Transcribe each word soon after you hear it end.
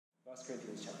1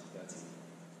 Corinthians chapter 13.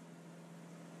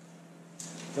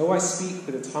 Though I speak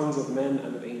with the tongues of men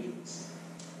and of angels,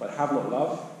 but have not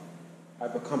love, I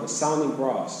become a sounding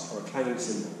brass or a clanging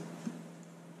cymbal.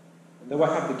 And though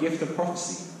I have the gift of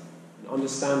prophecy, and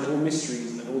understand all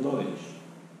mysteries and all knowledge,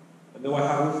 and though I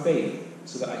have all faith,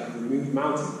 so that I can remove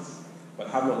mountains, but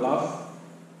have not love,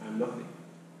 I am nothing.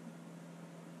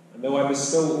 And though I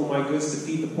bestow all my goods to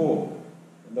feed the poor,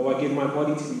 and though I give my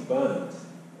body to be burned,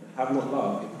 and have not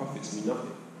love, it profits me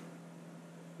nothing.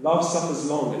 Love suffers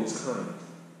long and is kind.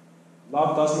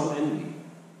 Love does not envy.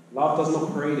 Love does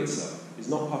not parade itself, is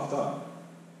not puffed up,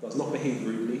 does not behave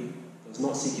rudely, does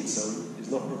not seek its own,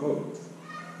 is not provoked,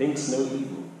 thinks no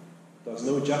evil, does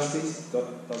no justice,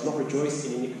 does not rejoice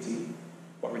in iniquity,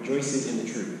 but rejoices in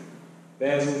the truth,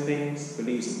 bears all things,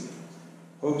 believes all things,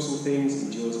 hopes all things,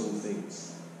 endures all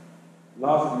things.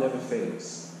 Love never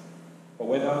fails. But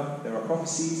whether there are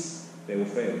prophecies, they will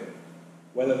fail.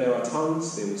 Whether there are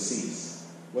tongues, they will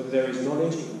cease. Whether there is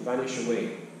knowledge, it will vanish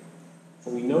away. For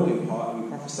we know in part, and we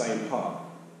prophesy in part.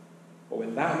 But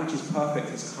when that which is perfect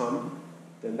has come,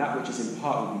 then that which is in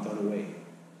part will be done away.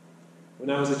 When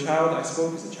I was a child, I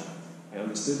spoke as a child. I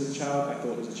understood as a child, I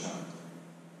thought as a child.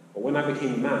 But when I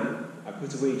became a man, I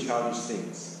put away childish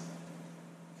things.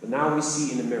 For now we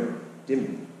see in the mirror,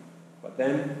 dimly, but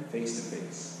then face to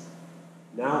face.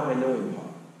 Now I know in part,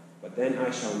 but then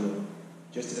I shall know,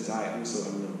 just as I also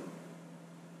am known.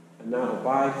 And now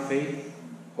abide faith,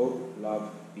 hope,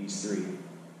 love, these three.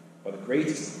 But the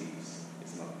greatest of these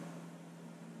is love.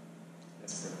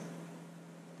 Let's pray.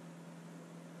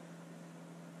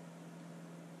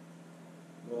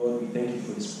 Lord, we thank you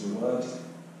for this word.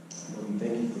 Lord, we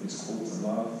thank you for this call to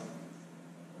love.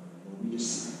 Lord, we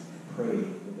just pray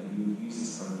that you would use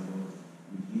this time, Lord.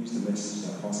 You would use the message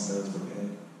that Pastor has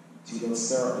prepared to, Lord,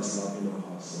 stir up this love in our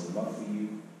hearts, Lord. Love for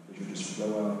you, which will just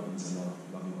flow out into love,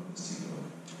 loving others too, Lord.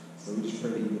 So we just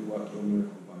pray that you would work your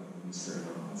miracle by the Holy Spirit in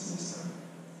our hearts in this time.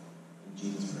 In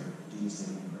Jesus' name. In Jesus'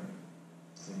 name we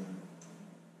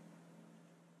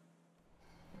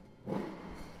pray.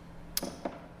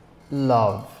 Amen.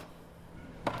 Love.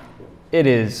 It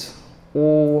is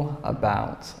all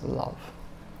about love.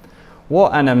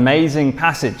 What an amazing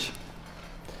passage.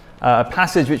 A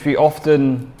passage which we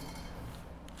often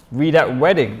read at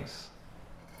weddings.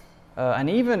 And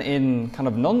even in kind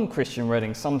of non-Christian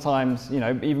weddings, sometimes, you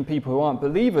know, even people who aren't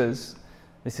believers,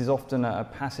 this is often a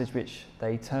passage which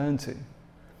they turn to.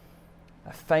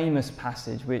 A famous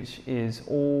passage which is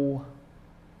all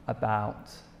about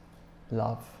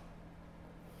love.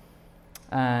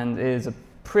 And it is a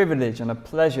privilege and a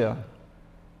pleasure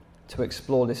to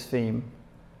explore this theme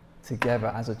together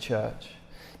as a church.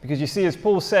 Because you see, as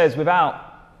Paul says,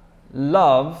 without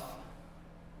love,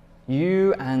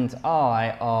 you and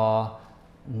I are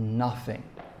nothing.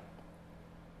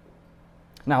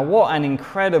 Now, what an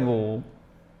incredible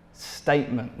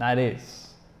statement that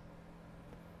is.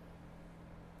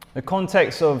 The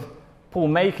context of Paul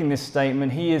making this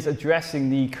statement, he is addressing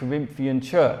the Corinthian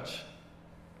church.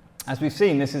 As we've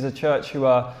seen, this is a church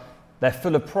they're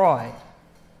full of pride.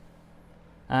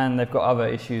 And they've got other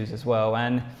issues as well.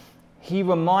 And he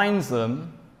reminds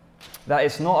them that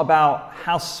it's not about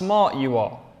how smart you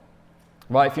are.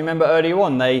 Right? If you remember earlier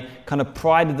on, they kind of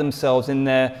prided themselves in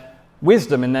their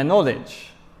wisdom, in their knowledge.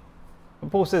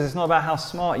 But Paul says it's not about how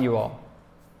smart you are.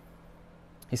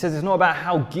 He says it's not about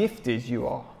how gifted you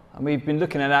are. And we've been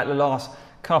looking at that the last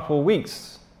couple of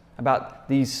weeks, about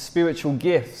these spiritual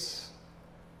gifts.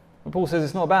 But Paul says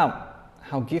it's not about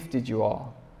how gifted you are.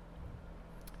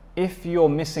 If you're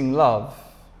missing love,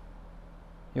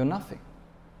 you're nothing.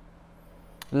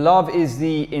 Love is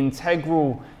the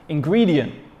integral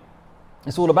ingredient.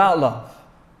 It's all about love.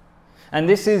 And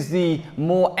this is the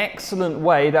more excellent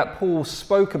way that Paul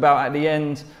spoke about at the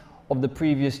end of the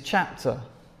previous chapter.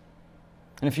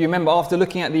 And if you remember, after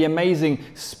looking at the amazing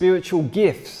spiritual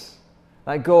gifts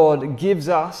that God gives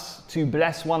us to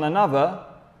bless one another,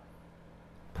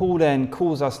 Paul then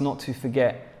calls us not to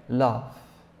forget love.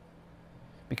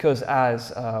 Because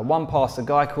as one pastor, a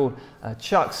guy called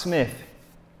Chuck Smith,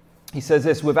 he says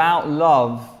this: without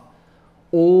love,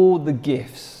 all the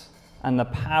gifts and the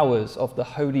powers of the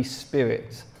Holy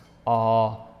Spirit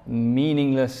are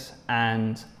meaningless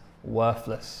and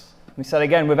worthless. We said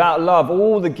again, without love,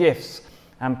 all the gifts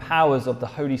and powers of the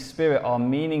Holy Spirit are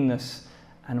meaningless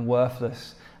and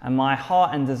worthless. And my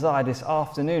heart and desire this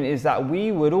afternoon is that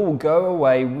we would all go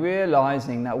away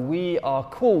realizing that we are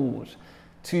called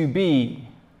to be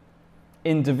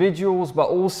individuals, but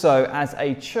also as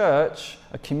a church,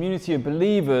 a community of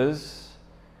believers,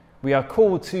 we are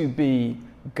called to be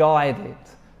guided,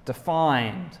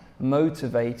 defined,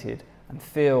 motivated, and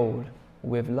filled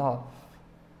with love.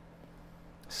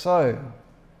 So,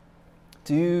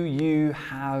 do you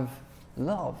have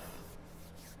love?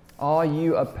 Are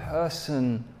you a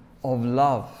person of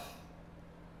love?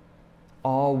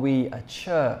 Are we a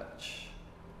church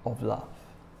of love?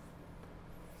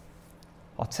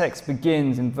 Our text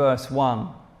begins in verse 1.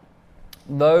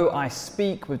 Though I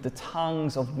speak with the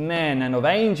tongues of men and of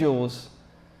angels,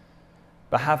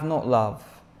 but have not love,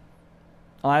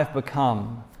 I have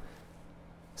become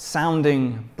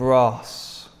sounding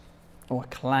brass or a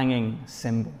clanging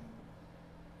cymbal.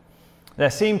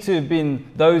 There seem to have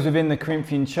been those within the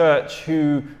Corinthian church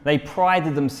who they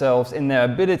prided themselves in their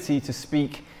ability to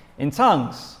speak in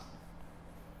tongues.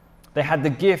 They had the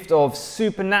gift of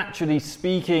supernaturally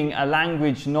speaking a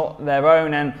language not their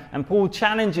own, and Paul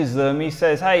challenges them. He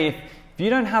says, hey, if you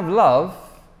don't have love,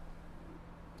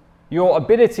 your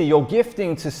ability, your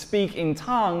gifting to speak in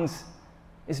tongues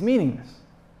is meaningless.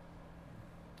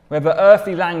 Whether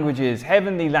earthly languages,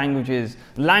 heavenly languages,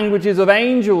 languages of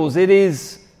angels, it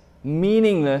is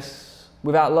meaningless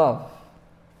without love.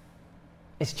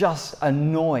 It's just a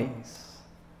noise.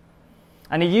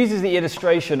 And he uses the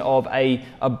illustration of a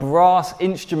brass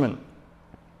instrument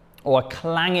or a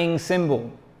clanging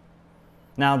cymbal.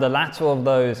 Now, the latter of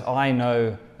those I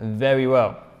know very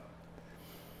well.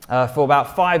 For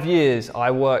about 5 years,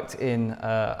 I worked in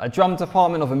a drum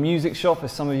department of a music shop,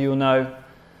 as some of you will know.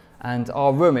 And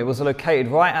our room, it was located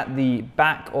right at the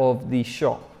back of the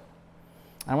shop.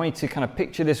 I want you to kind of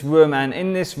picture this room, and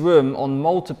in this room, on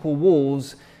multiple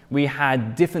walls, we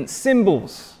had different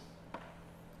cymbals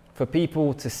for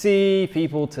people to see,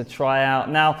 people to try out.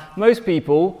 Now, most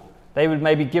people, they would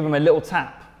maybe give them a little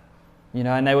tap, you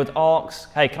know, and they would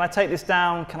ask, hey, can I take this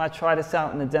down? Can I try this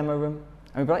out in the demo room?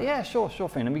 And we'd be like, yeah, sure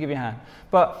thing, let me give you a hand.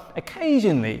 But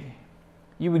occasionally,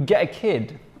 you would get a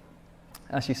kid,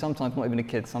 actually sometimes not even a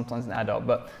kid, sometimes an adult,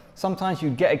 but sometimes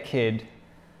you'd get a kid,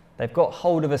 they've got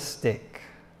hold of a stick,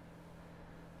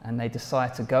 and they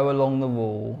decide to go along the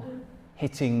wall,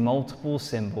 hitting multiple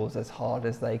cymbals as hard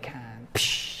as they can.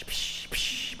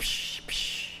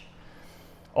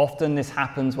 Often this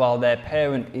happens while their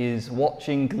parent is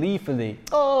watching gleefully.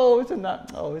 Oh, isn't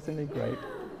it great?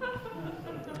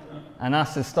 And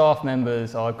us as staff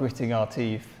members are gritting our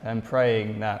teeth and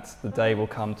praying that the day will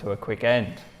come to a quick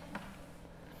end.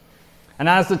 And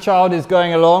as the child is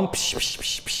going along,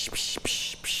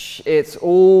 it's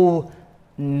all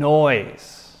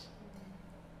noise.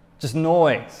 Just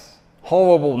noise.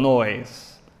 Horrible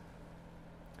noise.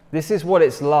 This is what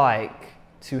it's like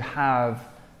to have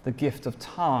the gift of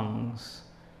tongues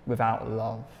without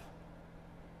love.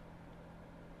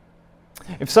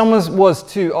 If someone was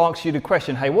to ask you the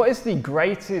question, hey, what is the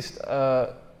greatest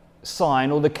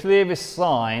sign or the clearest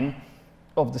sign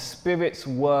of the Spirit's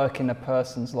work in a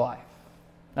person's life?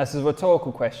 That's a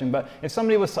rhetorical question, but if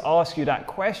somebody was to ask you that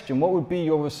question, what would be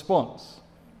your response?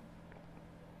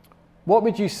 What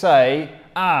would you say?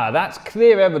 That's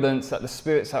clear evidence that the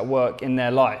Spirit's at work in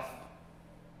their life.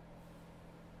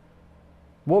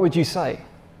 What would you say?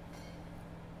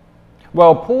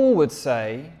 Well, Paul would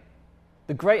say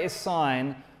the greatest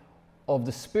sign of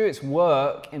the Spirit's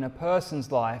work in a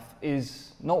person's life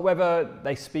is not whether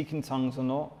they speak in tongues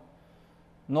or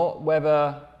not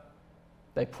whether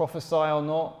they prophesy or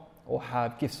not, or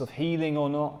have gifts of healing or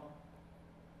not.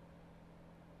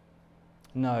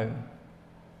 No.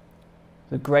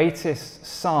 The greatest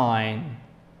sign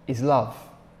is love.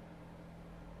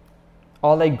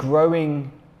 Are they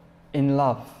growing in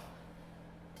love?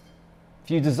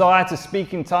 If you desire to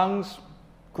speak in tongues,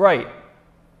 great.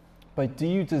 But do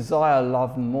you desire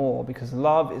love more? Because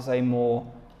love is a more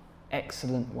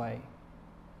excellent way.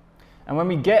 And when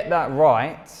we get that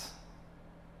right,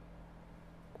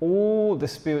 all the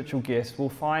spiritual gifts will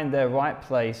find their right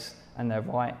place and their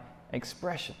right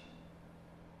expression.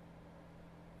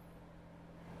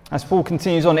 As Paul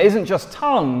continues on, it isn't just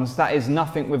tongues that is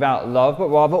nothing without love, but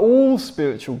rather all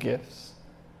spiritual gifts.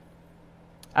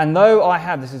 And though I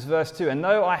have, this is verse 2, and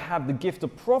though I have the gift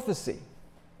of prophecy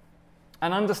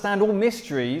and understand all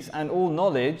mysteries and all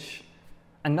knowledge,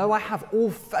 and though I have all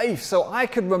faith so I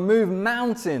could remove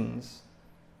mountains,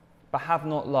 but have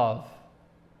not love,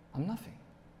 I'm nothing.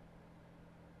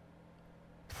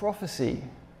 Prophecy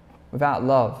without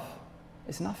love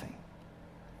is nothing.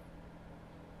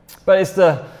 But it's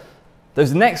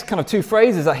those next kind of two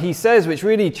phrases that he says which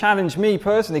really challenge me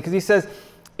personally, because he says,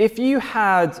 if you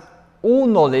had all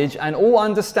knowledge and all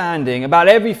understanding about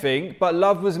everything, but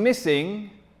love was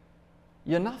missing,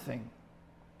 you're nothing.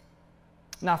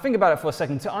 Now think about it for a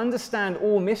second. To understand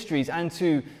all mysteries and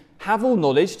to have all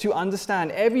knowledge, to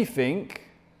understand everything,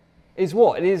 is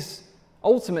what? It is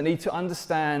ultimately to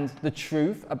understand the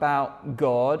truth about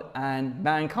God and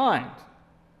mankind.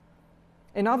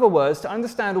 In other words, to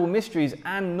understand all mysteries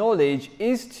and knowledge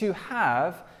is to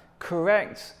have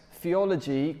correct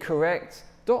theology, correct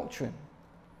doctrine.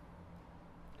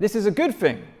 This is a good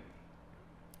thing.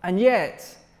 And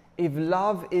yet, if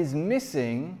love is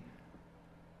missing,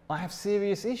 I have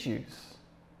serious issues.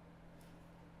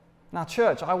 Now,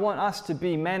 church, I want us to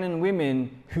be men and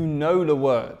women who know the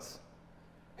Word,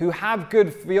 who have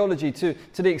good theology to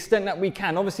the extent that we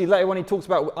can. Obviously, later when he talks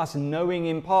about us knowing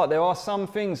in part, there are some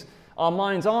things our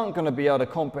minds aren't going to be able to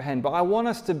comprehend. But I want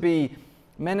us to be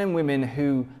men and women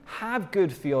who have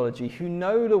good theology, who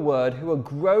know the Word, who are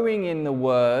growing in the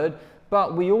Word.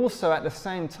 But we also, at the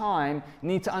same time,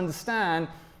 need to understand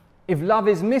if love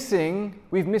is missing,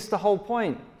 we've missed the whole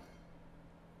point.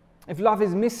 If love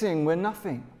is missing, we're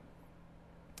nothing.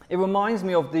 It reminds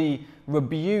me of the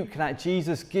rebuke that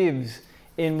Jesus gives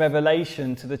in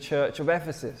Revelation to the church of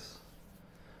Ephesus.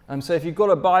 So if you've got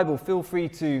a Bible, feel free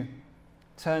to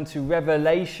turn to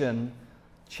Revelation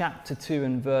chapter 2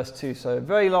 and verse 2. So the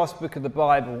very last book of the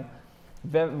Bible,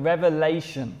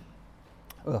 Revelation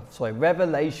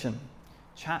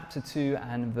chapter 2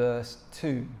 and verse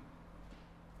 2.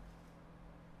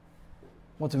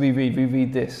 What do we read? We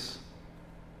read this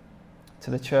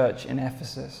to the church in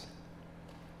Ephesus.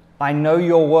 I know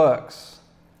your works,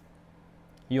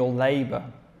 your labor,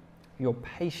 your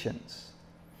patience,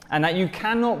 and that you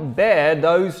cannot bear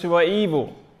those who are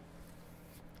evil.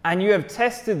 And you have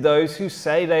tested those who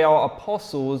say they are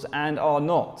apostles and are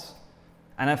not,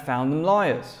 and have found them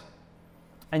liars.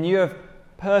 And you have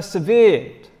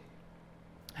persevered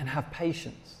and have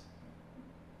patience,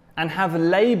 and have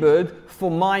labored for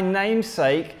my name's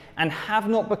sake, and have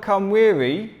not become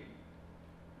weary.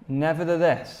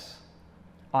 Nevertheless,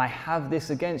 I have this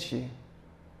against you,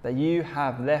 that you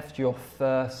have left your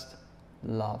first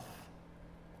love.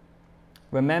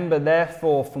 Remember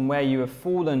therefore from where you have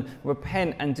fallen,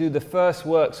 repent and do the first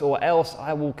works, or else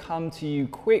I will come to you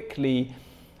quickly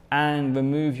and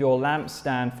remove your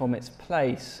lampstand from its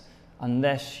place,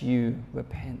 unless you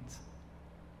repent.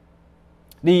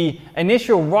 The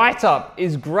initial write-up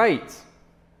is great,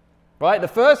 right? The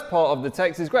first part of the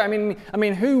text is great. I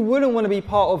mean, who wouldn't want to be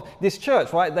part of this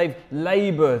church, right? They've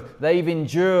labored, they've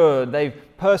endured, they've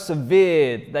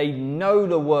persevered, they know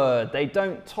the Word, they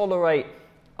don't tolerate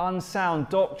unsound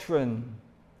doctrine.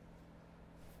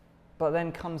 But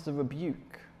then comes the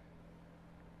rebuke,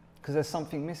 because there's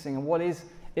something missing. And what is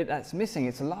it that's missing?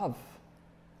 It's love.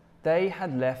 They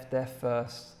had left their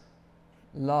first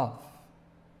love.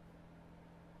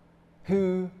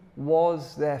 Who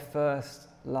was their first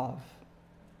love?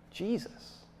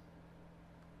 Jesus.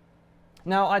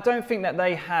 Now, I don't think that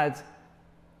they had,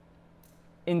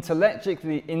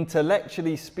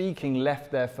 intellectually speaking,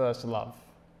 left their first love.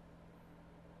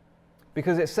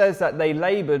 Because it says that they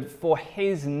labored for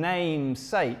his name's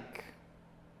sake.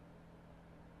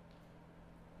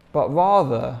 But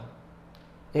rather,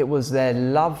 it was their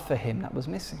love for him that was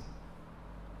missing.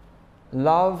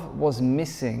 Love was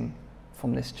missing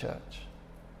from this church.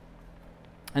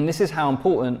 And this is how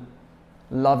important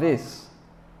love is.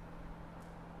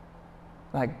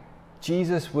 Like,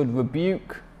 Jesus would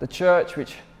rebuke the church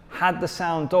which had the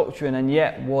sound doctrine and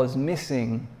yet was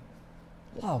missing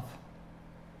love.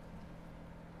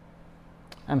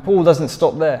 And Paul doesn't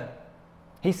stop there.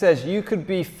 He says you could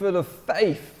be full of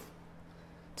faith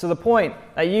to the point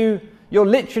that you're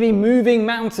literally moving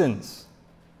mountains.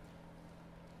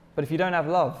 But if you don't have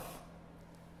love,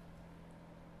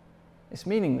 it's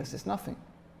meaningless, it's nothing.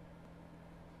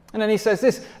 And then he says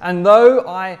this, and though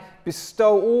I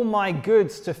bestow all my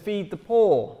goods to feed the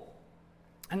poor,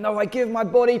 and though I give my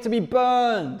body to be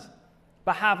burned,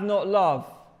 but have not love,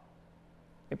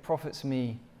 it profits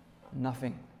me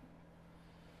nothing.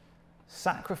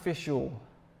 Sacrificial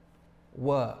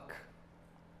work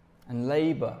and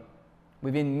labor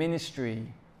within ministry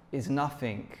is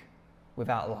nothing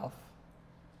without love.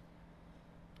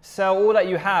 Sell all that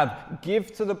you have,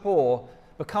 give to the poor,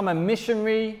 become a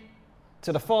missionary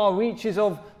to the far reaches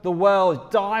of the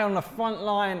world, die on the front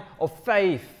line of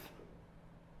faith,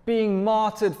 being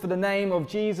martyred for the name of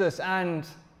Jesus, and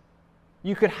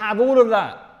you could have all of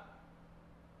that.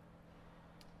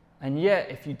 And yet,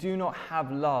 if you do not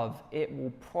have love, it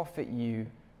will profit you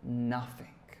nothing.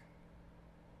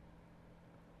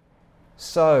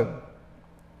 So,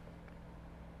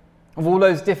 of all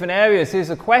those different areas,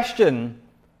 here's a question.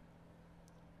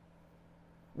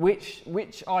 Which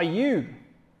are you?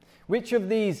 Which of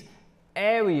these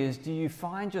areas do you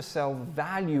find yourself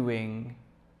valuing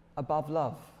above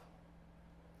love?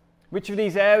 Which of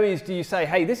these areas do you say,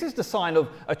 hey, this is the sign of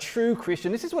a true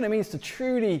Christian. This is what it means to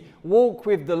truly walk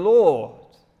with the Lord.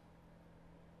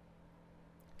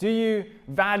 Do you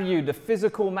value the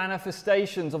physical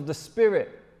manifestations of the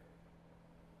Spirit?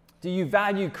 Do you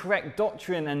value correct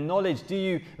doctrine and knowledge? Do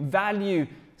you value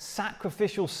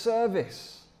sacrificial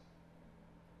service?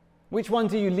 Which one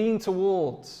do you lean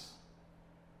towards?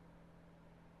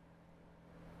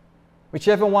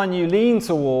 Whichever one you lean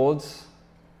towards,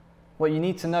 what you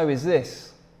need to know is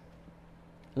this: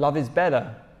 love is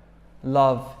better,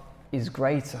 love is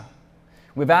greater.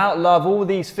 Without love, all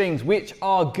these things, which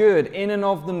are good in and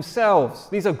of themselves,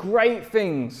 these are great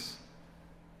things,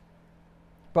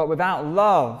 but without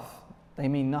love, they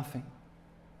mean nothing.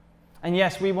 And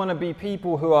yes, we want to be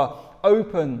people who are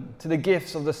open to the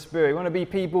gifts of the Spirit. We want to be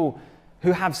people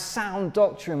who have sound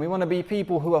doctrine. We want to be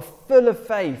people who are full of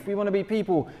faith. We want to be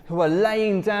people who are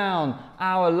laying down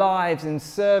our lives in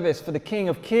service for the King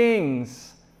of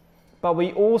Kings. But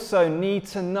we also need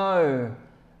to know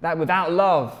that without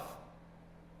love,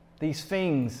 these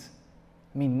things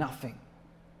mean nothing.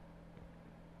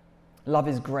 Love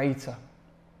is greater.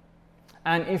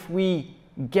 And if we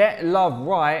get love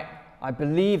right, I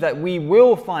believe that we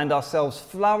will find ourselves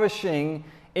flourishing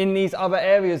in these other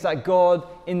areas that God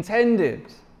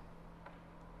intended.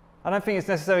 I don't think it's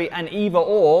necessarily an either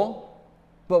or,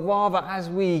 but rather as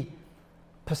we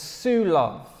pursue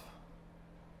love,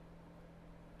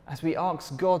 as we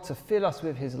ask God to fill us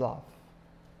with His love,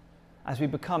 as we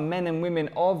become men and women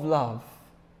of love,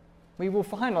 we will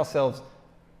find ourselves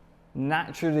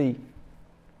naturally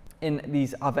in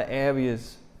these other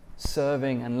areas,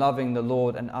 serving and loving the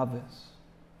Lord and others.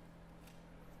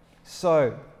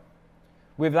 So,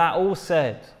 with that all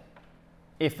said,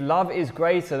 if love is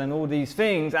greater than all these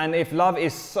things, and if love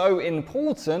is so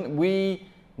important, we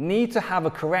need to have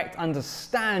a correct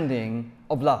understanding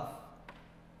of love.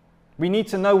 We need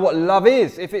to know what love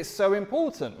is if it's so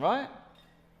important, right?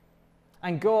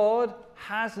 And God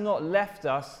has not left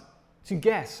us to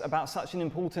guess about such an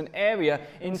important area.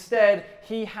 Instead,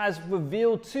 He has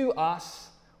revealed to us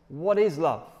what is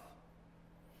love.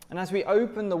 And as we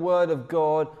open the Word of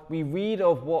God, we read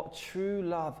of what true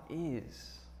love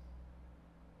is.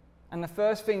 And the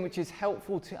first thing which is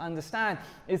helpful to understand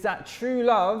is that true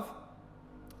love,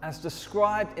 as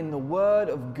described in the Word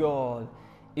of God,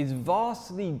 is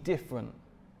vastly different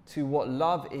to what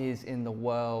love is in the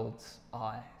world's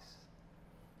eyes.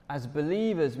 As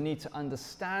believers, we need to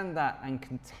understand that and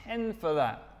contend for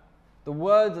that. The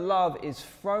word love is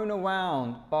thrown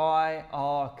around by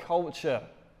our culture.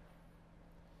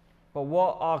 But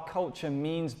what our culture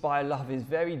means by love is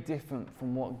very different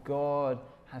from what God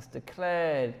has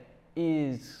declared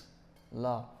is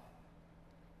love.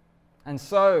 And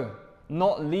so,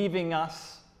 not leaving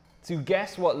us to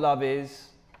guess what love is,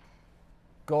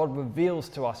 God reveals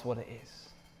to us what it is.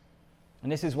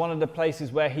 And this is one of the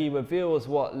places where He reveals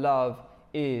what love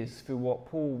is through what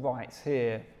Paul writes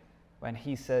here when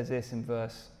he says this in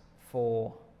verse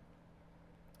 4.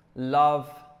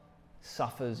 Love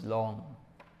suffers long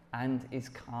and is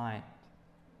kind.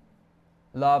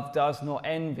 Love does not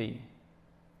envy.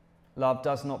 Love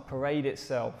does not parade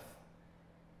itself,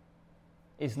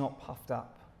 is not puffed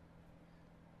up,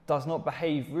 does not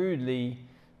behave rudely,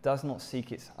 does not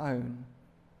seek its own,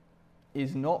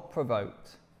 is not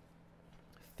provoked,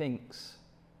 thinks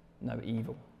no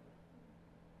evil.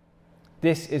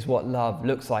 This is what love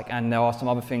looks like, and there are some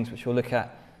other things which we'll look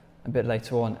at a bit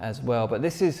later on as well. But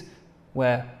this is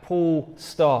where Paul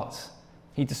starts.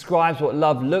 He describes what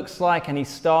love looks like, and he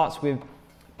starts with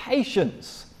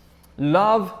patience.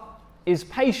 Love is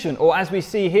patient, or as we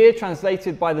see here,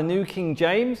 translated by the New King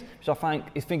James, which I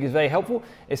think is very helpful,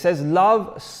 it says,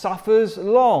 love suffers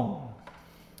long.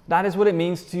 That is what it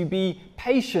means to be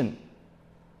patient.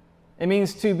 It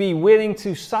means to be willing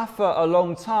to suffer a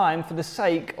long time for the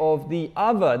sake of the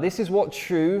other. This is what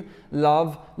true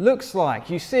love looks like.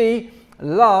 You see,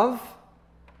 love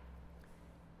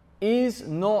is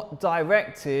not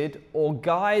directed or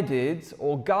guided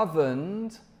or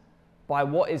governed by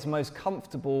what is most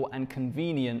comfortable and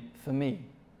convenient for me.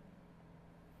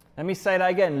 Let me say that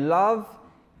again. Love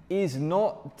is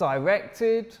not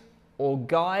directed or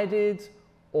guided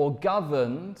or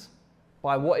governed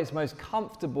by what is most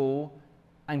comfortable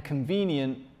and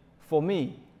convenient for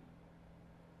me.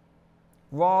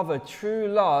 Rather, true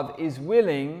love is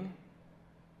willing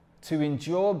to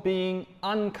endure being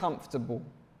uncomfortable,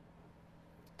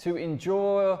 to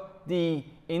endure the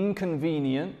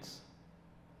inconvenience.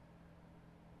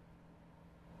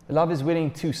 Love is willing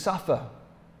to suffer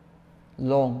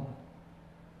long.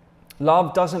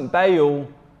 Love doesn't bail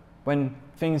when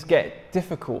things get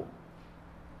difficult.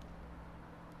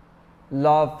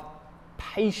 love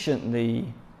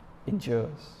patiently endures.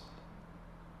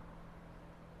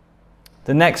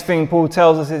 The next thing Paul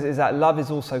tells us is that love is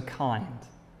also kind.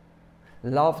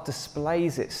 Love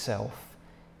displays itself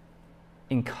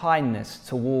in kindness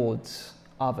towards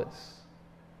others.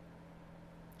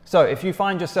 So if you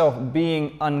find yourself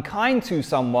being unkind to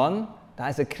someone, that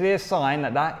is a clear sign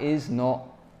that that is not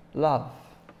love.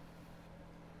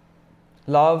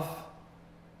 Love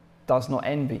does not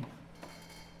envy.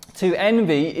 To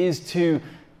envy is to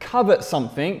covet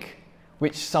something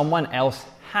which someone else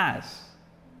has.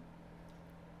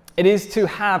 It is to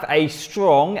have a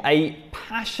strong, a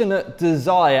passionate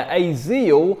desire, a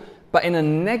zeal, but in a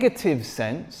negative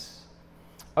sense,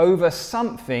 over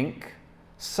something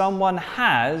someone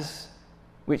has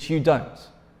which you don't.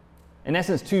 In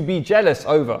essence, to be jealous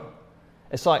over.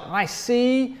 It's like, I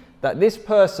see that this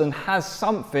person has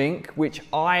something which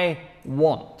I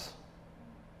want.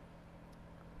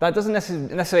 That doesn't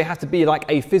necessarily have to be like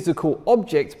a physical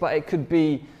object, but it could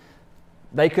be,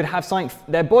 they could have something,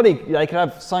 their body, they could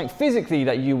have something physically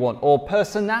that you want, or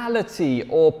personality,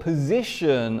 or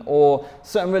position, or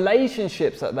certain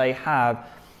relationships that they have.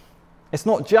 It's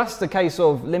not just a case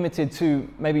of limited to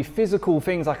maybe physical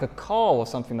things like a car or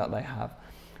something that they have,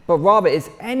 but rather it's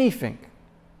anything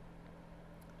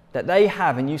that they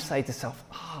have and you say to yourself,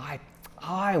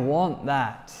 I want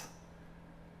that.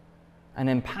 And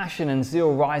then passion and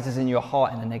zeal rises in your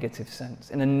heart in a negative sense,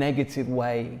 in a negative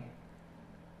way.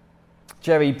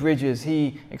 Jerry Bridges,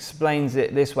 he explains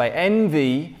it this way: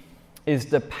 envy is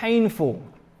the painful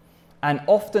and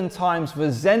oftentimes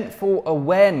resentful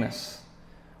awareness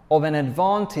of an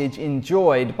advantage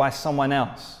enjoyed by someone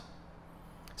else.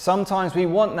 Sometimes we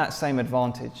want that same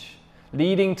advantage,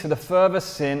 leading to the further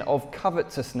sin of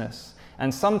covetousness.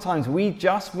 And sometimes we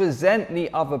just resent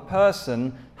the other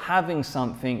person having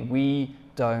something we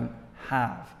don't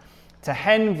have.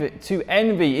 To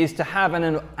envy is to have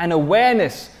an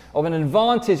awareness of an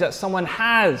advantage that someone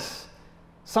has,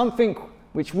 something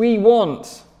which we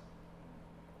want,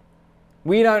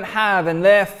 we don't have, and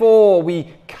therefore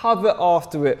we covet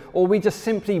after it, or we just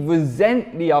simply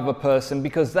resent the other person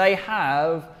because they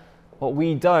have what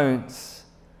we don't.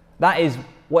 That is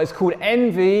what is called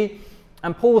envy,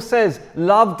 and Paul says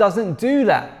love doesn't do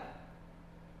that.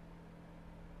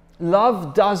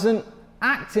 Love doesn't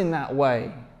act in that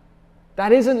way.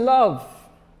 That isn't love.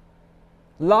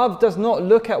 Love does not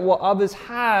look at what others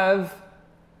have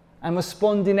and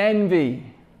respond in envy.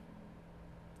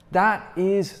 That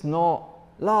is not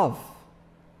love.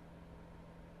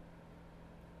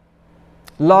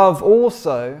 Love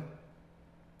also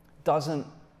doesn't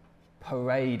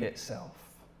parade itself.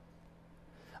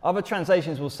 Other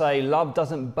translations will say love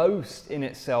doesn't boast in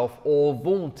itself or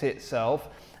vaunt itself.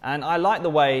 And I like the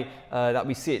way that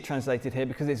we see it translated here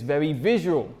because it's very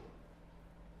visual.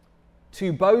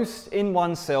 To boast in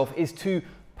oneself is to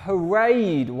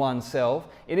parade oneself.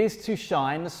 It is to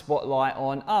shine the spotlight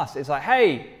on us. It's like,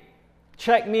 hey,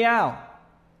 check me out.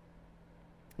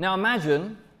 Now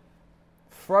imagine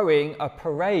throwing a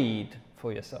parade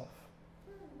for yourself.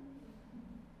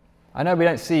 I know we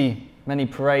don't see many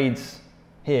parades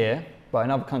here, but in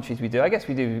other countries we do. I guess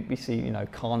we do. We see,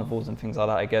 carnivals and things like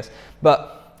that, I guess.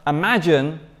 But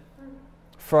imagine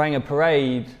throwing a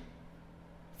parade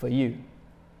for you.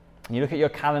 And you look at your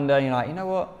calendar and you're like, you know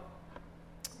what?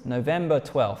 November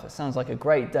 12th. It sounds like a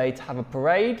great day to have a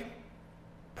parade.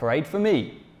 Parade for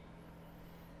me.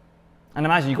 And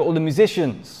imagine you've got all the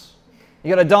musicians.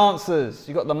 You've got the dancers.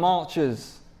 You've got the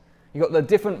marchers. You've got the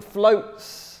different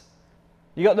floats.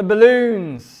 You've got the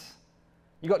balloons.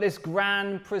 You've got this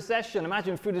grand procession.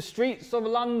 Imagine through the streets of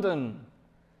London.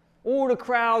 All the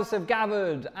crowds have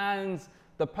gathered, and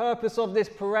the purpose of this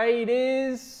parade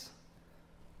is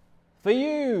for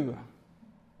you.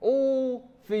 All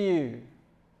for you.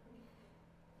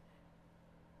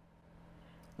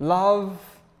 Love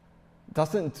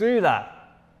doesn't do that.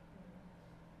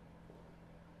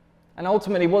 And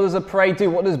ultimately, what does a parade do?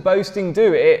 What does boasting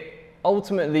do? It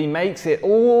ultimately makes it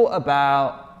all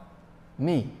about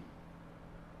me.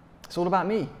 It's all about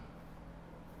me.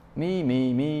 Me,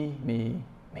 me, me, me,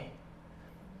 me.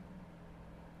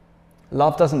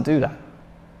 Love doesn't do that.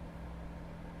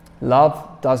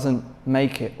 Love doesn't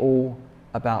make it all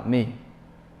about me.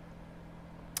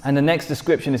 And the next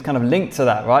description is kind of linked to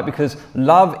that, right? Because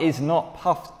love is not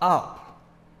puffed up.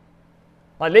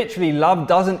 Like literally, love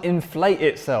doesn't inflate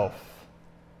itself.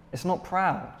 It's not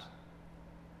proud.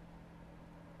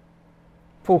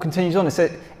 Paul continues on, it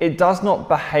says, it does not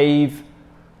behave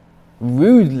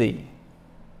rudely.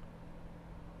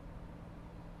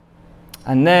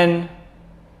 And then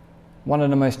one of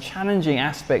the most challenging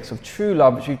aspects of true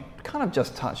love, which we kind of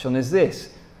just touched on is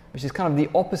this, which is kind of the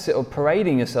opposite of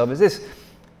parading yourself, is this: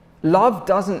 love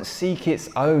doesn't seek its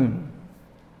own.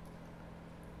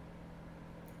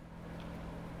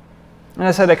 And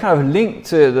I say they're kind of linked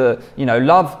to the,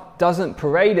 love doesn't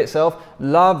parade itself,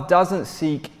 love doesn't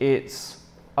seek its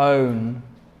own.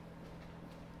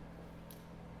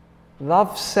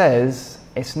 Love says,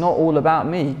 it's not all about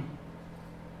me.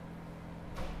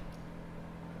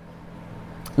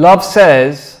 Love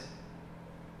says,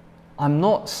 I'm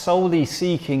not solely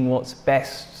seeking what's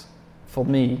best for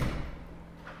me.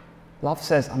 Love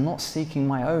says, I'm not seeking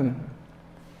my own.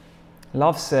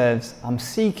 Love says, I'm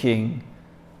seeking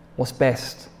what's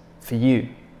best for you.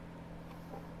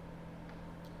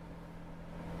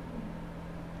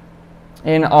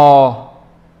 In our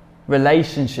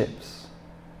relationships,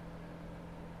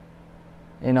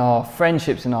 in our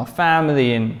friendships, in our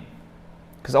family,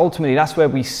 because ultimately that's where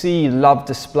we see love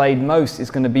displayed most,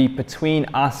 is going to be between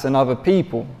us and other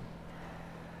people.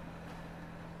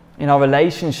 In our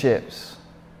relationships,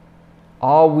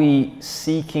 are we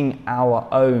seeking our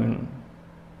own?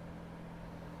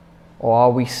 Or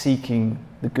are we seeking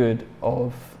the good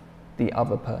of the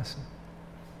other person?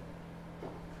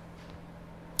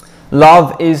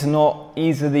 Love is not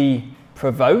easily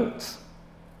provoked.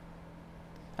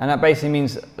 And that basically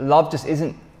means love just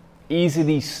isn't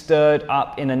easily stirred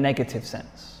up in a negative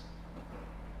sense.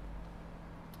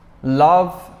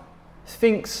 Love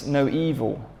thinks no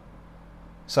evil.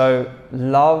 So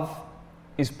love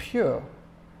is pure.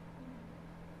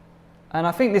 And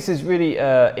I think this is really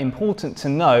important to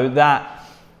know, that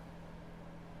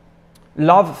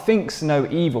love thinks no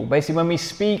evil. Basically, when we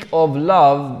speak of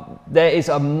love, there is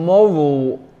a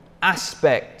moral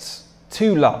aspect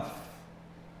to love.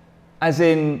 As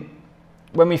in,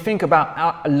 when we think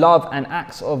about love and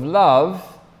acts of love,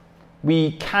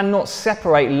 we cannot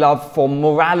separate love from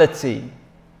morality,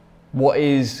 what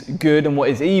is good and what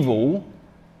is evil,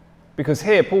 because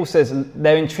here Paul says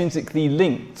they're intrinsically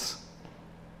linked.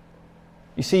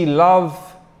 You see,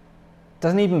 love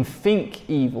doesn't even think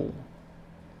evil.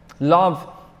 Love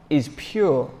is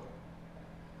pure,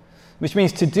 which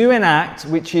means to do an act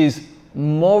which is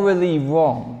morally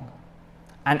wrong,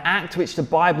 an act which the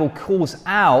Bible calls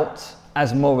out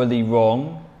as morally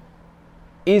wrong,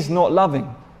 is not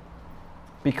loving,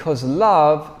 because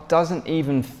love doesn't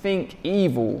even think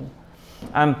evil.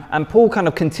 And Paul kind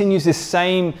of continues this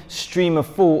same stream of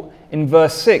thought in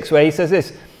verse 6, where he says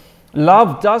this: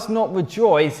 love does not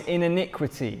rejoice in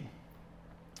iniquity,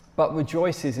 but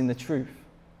rejoices in the truth.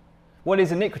 What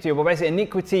is iniquity? Well, basically,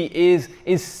 iniquity is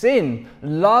sin.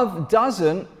 Love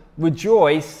doesn't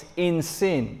rejoice in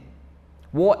sin.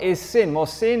 What is sin? Well,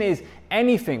 sin is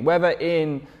anything, whether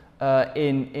in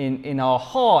our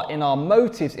heart, in our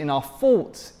motives, in our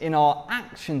thoughts, in our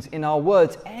actions, in our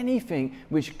words, anything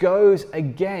which goes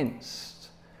against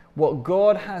what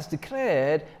God has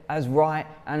declared as right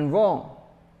and wrong.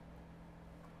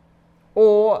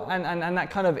 And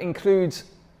that kind of includes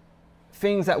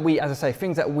things that we, as I say,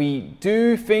 things that we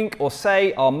do, think or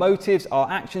say, our motives, our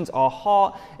actions, our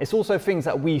heart. It's also things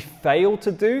that we fail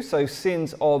to do, so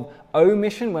sins of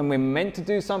omission, when we're meant to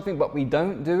do something but we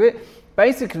don't do it.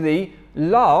 Basically,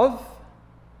 love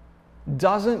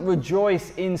doesn't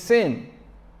rejoice in sin.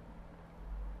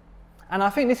 And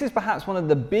I think this is perhaps one of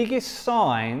the biggest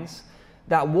signs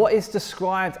that what is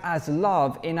described as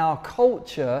love in our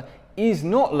culture is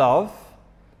not love,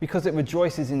 because it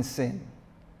rejoices in sin.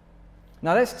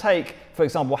 Now let's take, for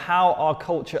example, how our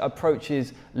culture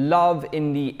approaches love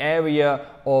in the area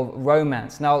of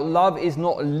romance. Now, love is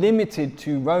not limited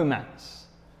to romance.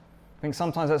 I think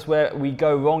sometimes that's where we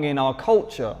go wrong in our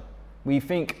culture. We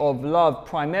think of love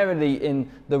primarily in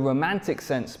the romantic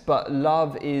sense, but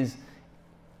love is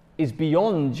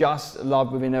beyond just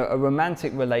love within a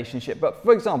romantic relationship. But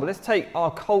for example, let's take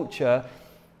our culture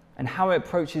and how it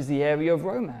approaches the area of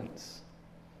romance.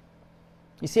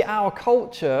 You see, our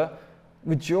culture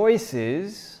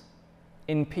rejoices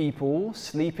in people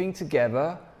sleeping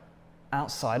together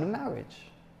outside of marriage.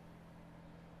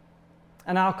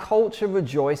 And our culture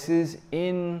rejoices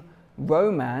in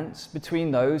romance between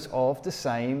those of the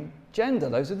same gender,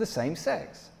 those of the same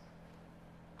sex.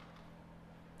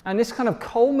 And this kind of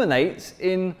culminates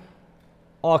in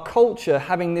our culture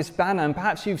having this banner, and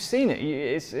perhaps you've seen it.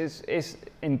 It's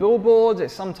in billboards,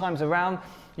 it's sometimes around.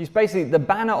 It's basically the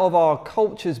banner of our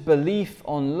culture's belief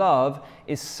on love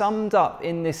is summed up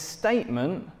in this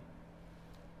statement: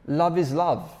 love is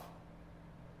love.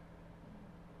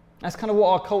 That's kind of what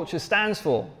our culture stands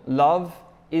for. Love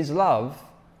is love.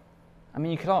 I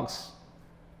mean, you could ask,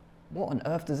 what on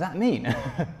earth does that mean?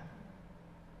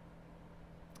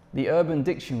 The Urban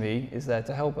Dictionary is there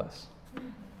to help us.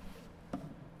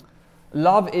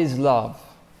 Love is love.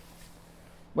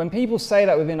 When people say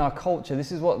that within our culture,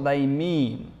 this is what they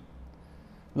mean.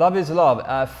 Love is love,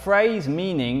 a phrase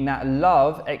meaning that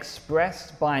love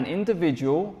expressed by an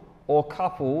individual or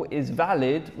couple is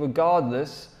valid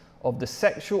regardless of the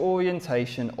sexual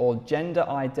orientation or gender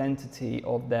identity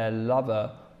of their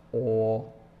lover or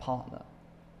partner.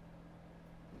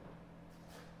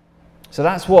 So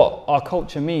that's what our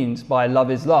culture means by love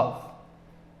is love.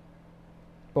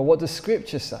 But what does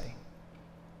Scripture say?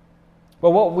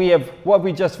 Well, what have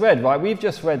we just read, right? We've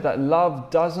just read that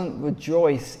love doesn't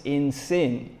rejoice in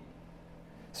sin.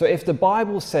 So if the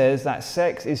Bible says that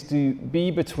sex is to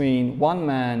be between one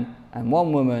man and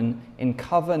one woman in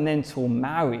covenantal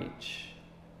marriage,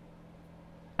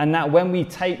 and that when we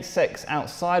take sex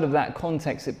outside of that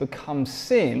context it becomes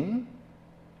sin,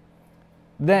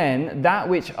 then that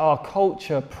which our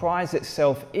culture prides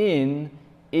itself in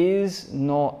is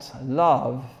not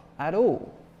love at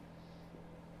all.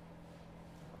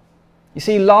 You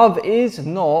see, love is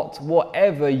not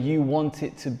whatever you want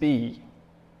it to be.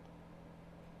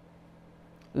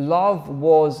 Love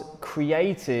was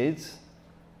created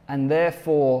and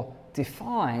therefore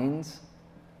defined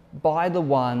by the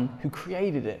one who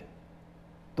created it,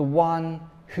 the one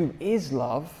who is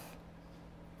love,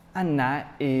 and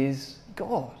that is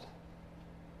God.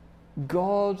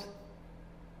 God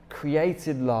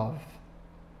created love,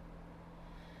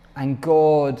 and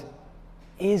God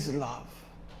is love.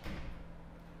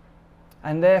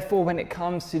 And therefore, when it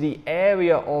comes to the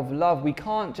area of love, we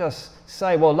can't just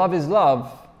say, well, love is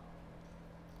love.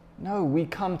 No, we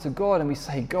come to God and we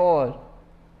say, God,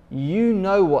 you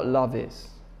know what love is,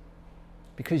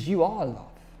 because you are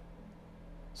love.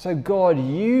 So God,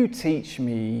 you teach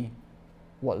me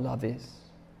what love is.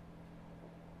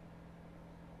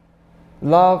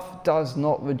 Love does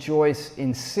not rejoice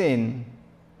in sin,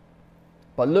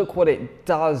 but look what it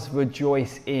does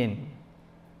rejoice in.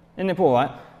 Isn't it, Paul,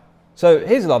 right? So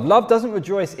here's love. Love doesn't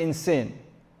rejoice in sin.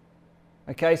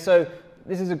 Okay, so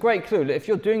this is a great clue. If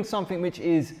you're doing something which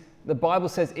is, the Bible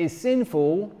says, is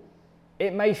sinful,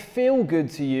 it may feel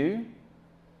good to you,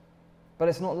 but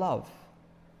it's not love.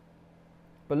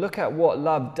 But look at what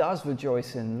love does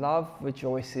rejoice in. Love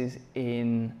rejoices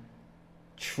in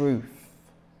truth.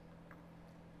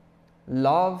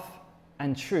 Love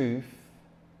and truth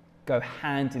go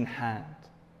hand in hand.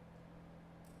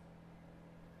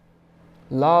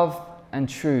 Love and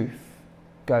truth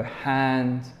go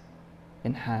hand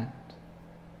in hand.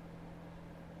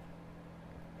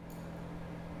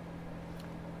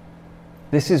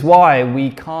 This is why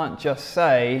we can't just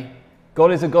say,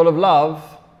 God is a God of love.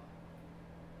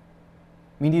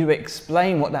 We need to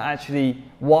explain what that actually,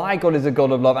 why God is a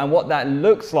God of love and what that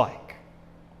looks like.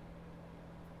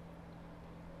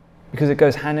 Because it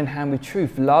goes hand in hand with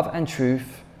truth. Love and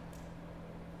truth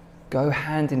go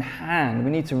hand in hand.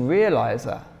 We need to realize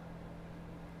that.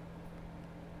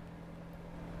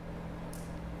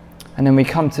 And then we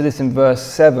come to this in verse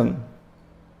 7.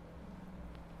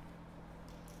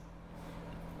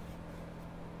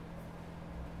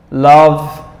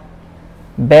 Love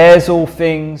bears all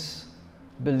things,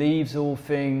 believes all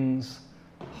things,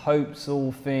 hopes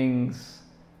all things,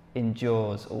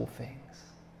 endures all things.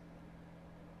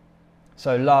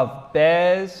 So love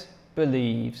bears,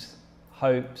 believes,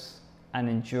 hopes, and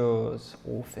endures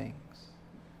all things.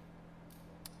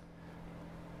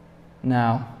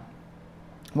 Now,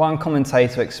 one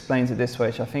commentator explains it this way,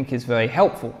 which I think is very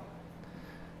helpful.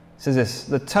 It says this: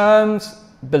 the terms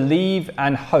believe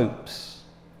and hopes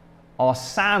are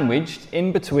sandwiched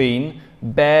in between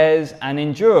bears and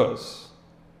endures.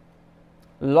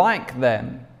 Like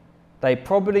them, they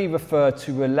probably refer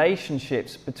to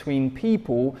relationships between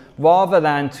people rather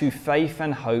than to faith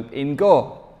and hope in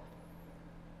God.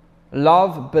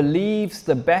 Love believes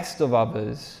the best of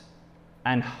others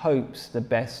and hopes the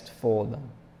best for them.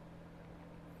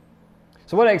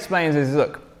 So what it explains is,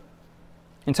 look,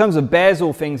 in terms of bears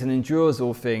all things and endures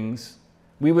all things,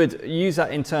 we would use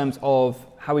that in terms of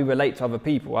how we relate to other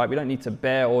people, right? We don't need to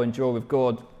bear or endure with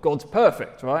God. God's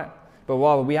perfect, right? But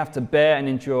rather we have to bear and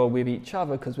endure with each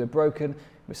other because we're broken,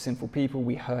 we're sinful people,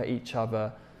 we hurt each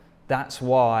other. That's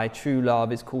why true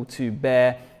love is called to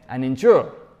bear and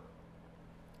endure.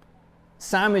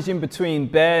 Sandwiched in between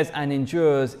bears and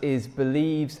endures is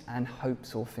believes and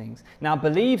hopes all things. Now,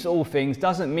 believes all things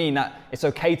doesn't mean that it's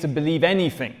okay to believe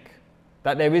anything,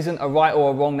 that there isn't a right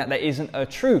or a wrong, that there isn't a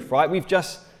truth, right? We've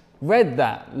just read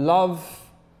that. Love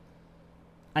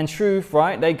and truth,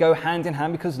 right? They go hand in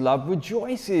hand because love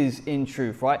rejoices in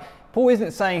truth, right? Paul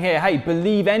isn't saying here, hey,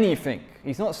 believe anything.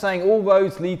 He's not saying all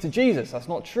roads lead to Jesus. That's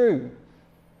not true.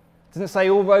 He doesn't say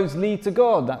all roads lead to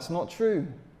God. That's not true.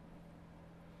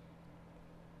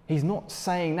 He's not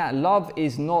saying that. Love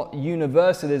is not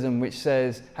universalism, which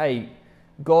says, hey,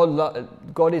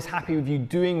 God is happy with you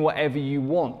doing whatever you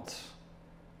want.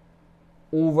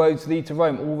 All roads lead to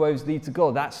Rome, all roads lead to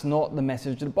God. That's not the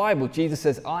message of the Bible. Jesus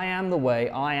says, I am the way,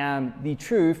 I am the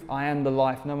truth, I am the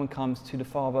life. No one comes to the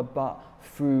Father but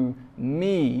through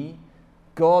me.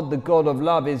 God, the God of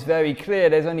love, is very clear.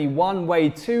 There's only one way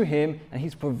to him, and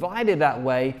he's provided that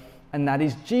way, and that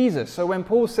is Jesus. So when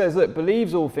Paul says, look,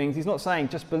 believes all things, he's not saying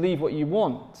just believe what you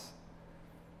want.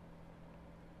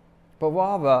 But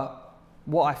rather,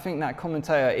 what I think that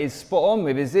commentator is spot on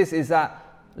with is that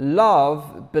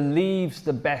love believes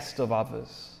the best of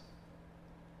others.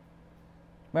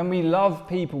 When we love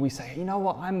people, we say, you know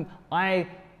what, I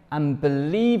am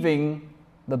believing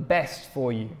the best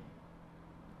for you.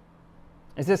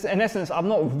 It's just, in essence, I've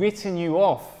not written you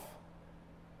off,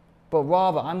 but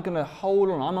rather I'm going to hold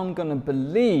on, I'm going to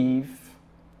believe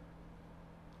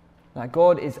that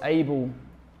God is able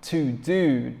to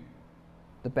do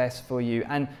the best for you.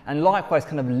 And likewise,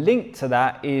 kind of linked to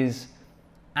that is,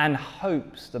 and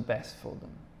hopes the best for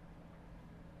them.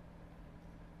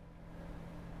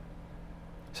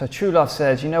 So true love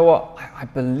says, you know what, I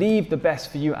believe the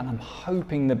best for you and I'm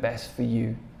hoping the best for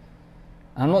you.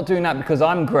 And I'm not doing that because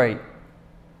I'm great,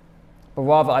 but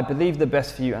rather I believe the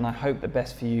best for you and I hope the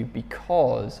best for you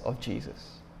because of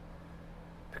Jesus.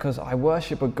 Because I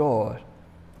worship a God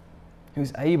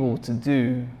who's able to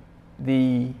do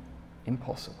the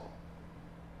impossible.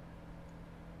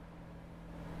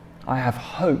 I have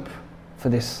hope for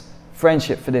this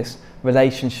friendship, for this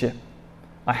relationship.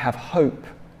 I have hope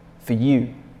for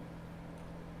you.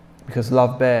 Because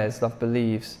love bears, love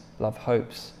believes, love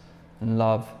hopes, and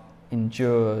love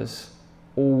endures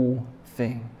all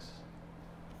things.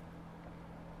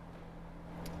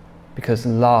 Because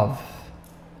love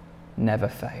never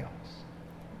fails.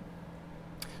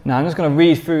 Now I'm just going to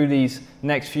read through these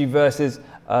next few verses.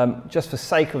 Just for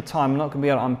sake of time, I'm not going to be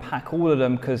able to unpack all of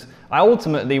them because I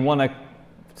ultimately want to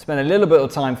spend a little bit of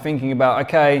time thinking about,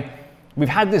 okay, we've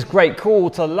had this great call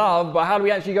to love, but how do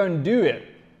we actually go and do it?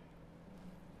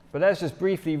 But let's just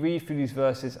briefly read through these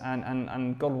verses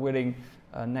and God willing,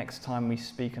 next time we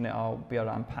speak on it, I'll be able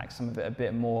to unpack some of it a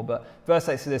bit more. But verse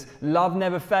 8 says this, love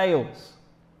never fails.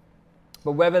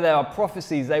 But whether there are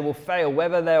prophecies, they will fail.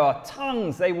 Whether there are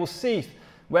tongues, they will cease.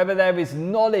 Whether there is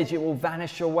knowledge, it will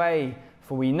vanish away.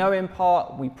 For we know in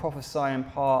part, we prophesy in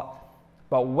part.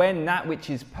 But when that which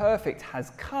is perfect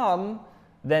has come,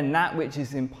 then that which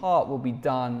is in part will be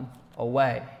done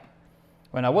away.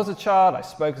 When I was a child, I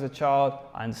spoke as a child,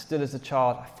 I understood as a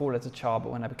child, I thought as a child,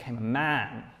 but when I became a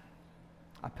man,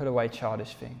 I put away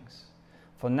childish things.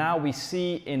 For now we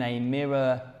see in a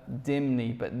mirror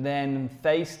dimly, but then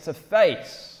face to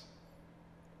face.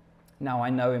 Now I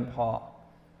know in part,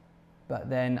 but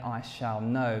then I shall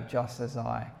know, just as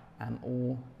I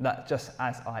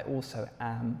also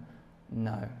am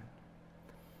known.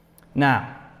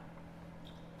 Now,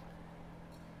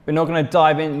 we're not going to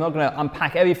dive in, we're not going to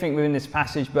unpack everything within this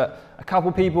passage, but a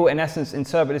couple people, in essence,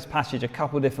 interpret this passage a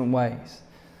couple different ways.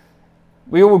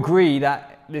 We all agree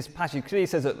that this passage clearly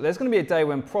says that there's going to be a day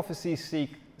when prophecies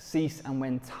cease and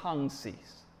when tongues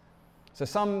cease. So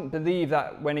some believe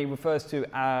that when it refers to,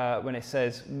 when it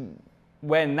says,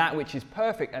 when that which is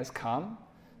perfect has come,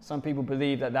 some people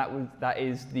believe that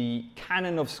is the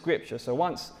canon of Scripture. So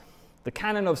once the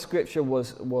canon of Scripture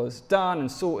was done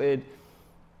and sorted,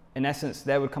 in essence,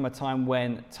 there would come a time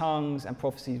when tongues and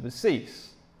prophecies would cease.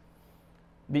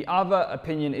 The other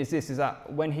opinion is this, is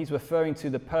that when he's referring to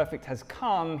the perfect has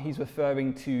come, he's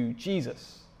referring to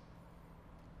Jesus.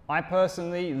 I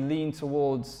personally lean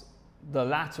towards the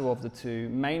latter of the two,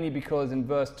 mainly because in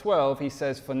verse 12 he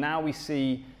says, for now we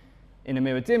see in a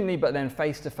mirror dimly, but then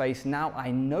face to face. Now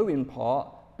I know in part,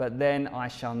 but then I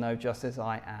shall know just as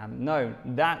I am known.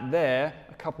 That there,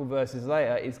 a couple verses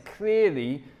later, is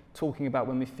clearly talking about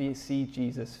when we see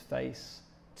Jesus face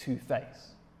to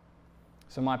face.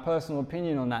 So my personal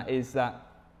opinion on that is that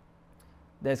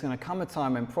there's going to come a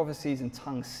time when prophecies and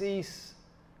tongues cease,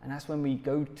 and that's when we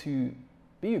go to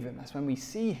be with him. That's when we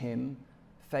see him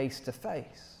face to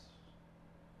face.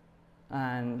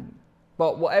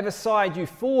 But whatever side you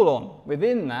fall on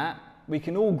within that, we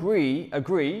can all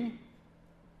agree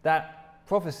that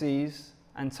prophecies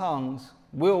and tongues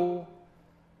will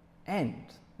end,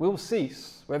 will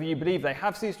cease. Whether you believe they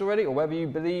have ceased already or whether you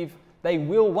believe they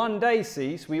will one day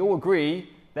cease, we all agree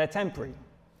they're temporary.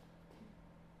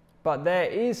 But there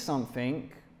is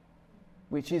something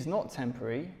which is not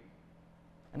temporary,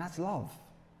 and that's love.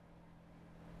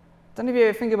 Don't know if you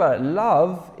ever think about it.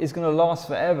 Love is going to last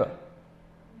forever.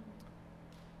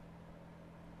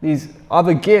 These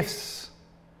other gifts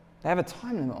They have a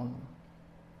time limit on them.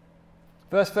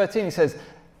 Verse 13, he says,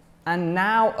 and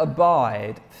now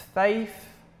abide faith,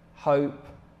 hope,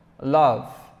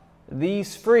 love.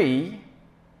 These three,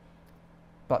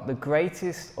 but the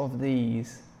greatest of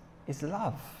these is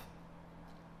love.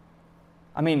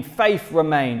 I mean, faith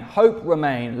remain, hope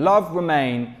remain, love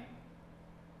remain,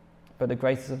 but the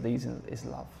greatest of these is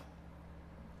love.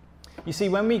 You see,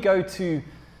 when we go to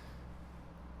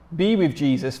be with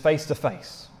Jesus face to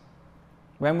face,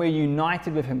 when we're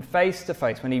united with him face to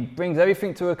face, when he brings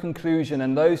everything to a conclusion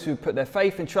and those who put their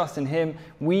faith and trust in him,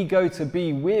 we go to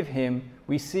be with him,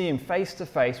 we see him face to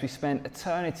face, we spend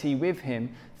eternity with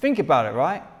him. Think about it,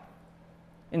 right?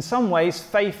 In some ways,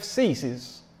 faith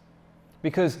ceases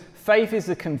because faith is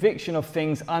the conviction of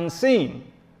things unseen.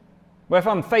 Where if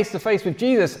I'm face to face with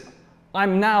Jesus,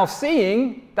 I'm now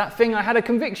seeing that thing I had a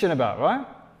conviction about, right?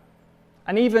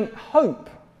 And even hope.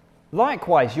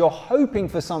 Likewise, you're hoping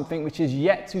for something which is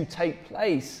yet to take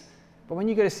place. But when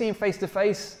you go to see him face to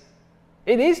face,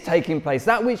 it is taking place.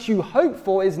 That which you hope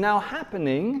for is now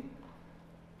happening.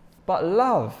 But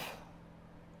love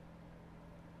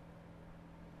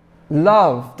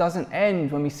doesn't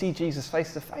end when we see Jesus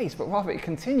face to face, but rather it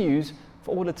continues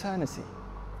for all eternity.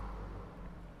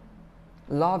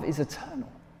 Love is eternal.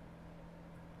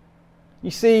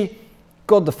 You see,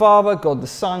 God the Father, God the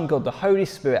Son, God the Holy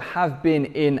Spirit have been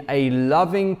in a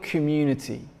loving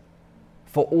community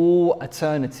for all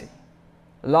eternity.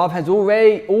 Love has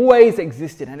always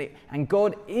existed, and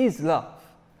God is love.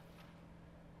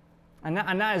 And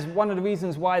that is one of the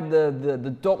reasons why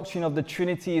the doctrine of the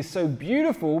Trinity is so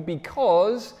beautiful,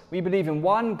 because we believe in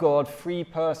one God, three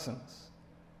persons.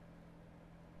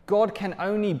 God can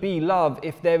only be love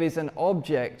if there is an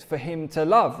object for him to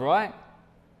love, right?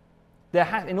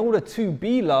 In order to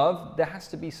be love, there has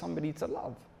to be somebody to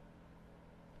love.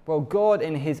 Well, God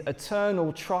in his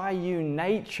eternal triune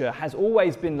nature has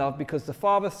always been love, because the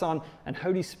Father, Son, and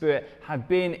Holy Spirit have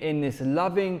been in this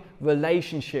loving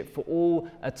relationship for all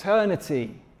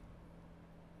eternity.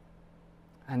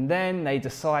 And then they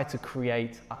decide to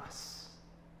create us.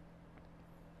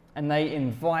 And they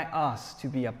invite us to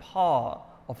be a part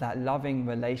of that loving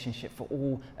relationship for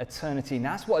all eternity. And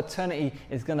that's what eternity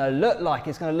is going to look like.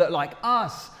 It's going to look like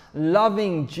us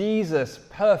loving Jesus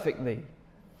perfectly.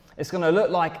 It's going to look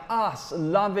like us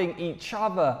loving each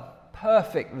other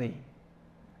perfectly.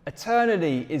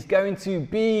 Eternity is going to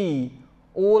be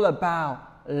all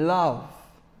about love.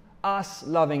 Us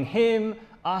loving him,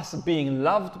 us being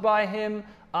loved by him,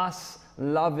 us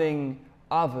loving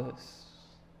others.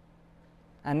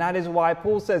 And that is why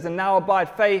Paul says, and now abide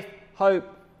faith, hope,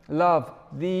 love,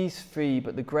 these three,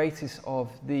 but the greatest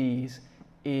of these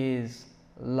is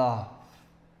love.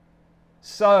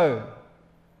 So,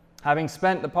 having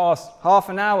spent the past half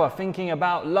an hour thinking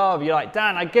about love, you're like,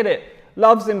 Dan, I get it.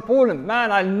 Love's important.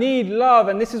 Man, I need love,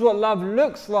 and this is what love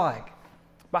looks like.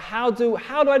 But how do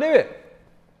I do it?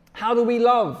 How do we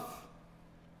love?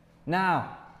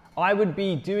 Now, I would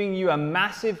be doing you a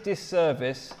massive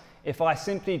disservice if I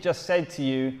simply just said to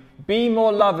you, be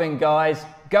more loving, guys.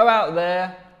 Go out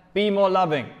there, be more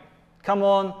loving. Come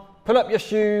on, pull up your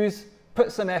shoes,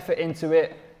 put some effort into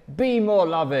it, be more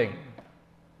loving.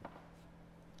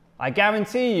 I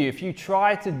guarantee you, if you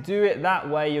try to do it that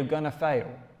way, you're going to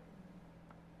fail.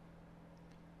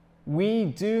 We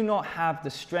do not have the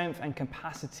strength and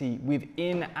capacity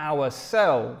within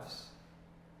ourselves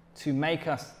to make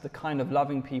us the kind of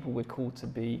loving people we're called to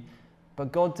be,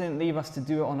 but God didn't leave us to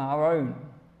do it on our own.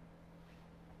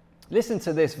 Listen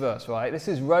to this verse, right? This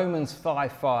is Romans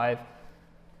 5:5.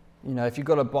 You know, if you've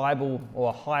got a Bible or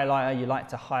a highlighter, you like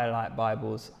to highlight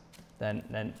Bibles,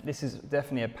 then this is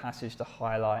definitely a passage to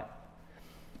highlight.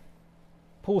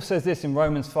 Paul says this in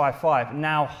Romans 5:5.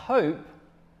 Now hope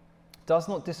does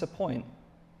not disappoint,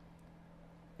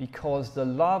 because the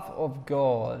love of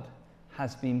God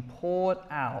has been poured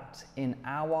out in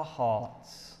our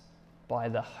hearts by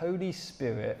the Holy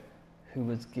Spirit who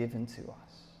was given to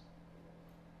us.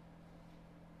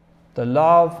 The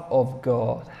love of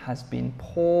God has been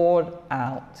poured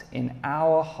out in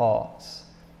our hearts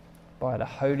by the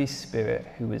Holy Spirit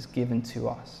who was given to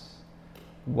us.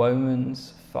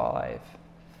 Romans 5:5.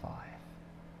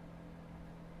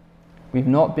 We've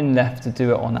not been left to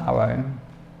do it on our own.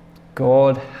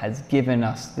 God has given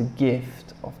us the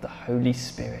gift of the Holy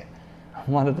Spirit.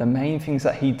 And one of the main things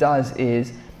that he does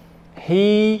is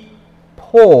he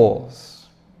pours.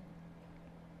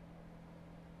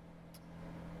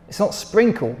 It's not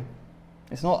sprinkle.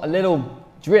 It's not a little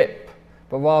drip,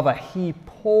 but rather he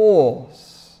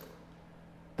pours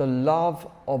the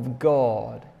love of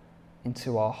God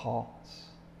into our hearts.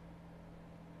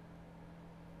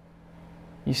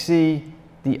 You see,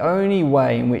 the only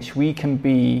way in which we can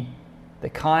be the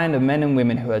kind of men and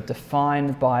women who are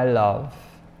defined by love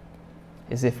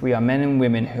is if we are men and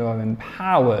women who are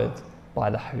empowered by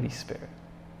the Holy Spirit.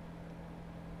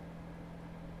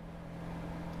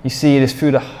 You see, it is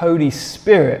through the Holy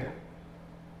Spirit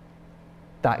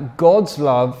that God's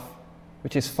love,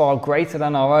 which is far greater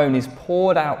than our own, is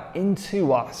poured out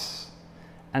into us.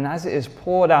 And as it is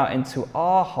poured out into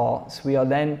our hearts, we are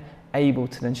then able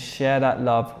to then share that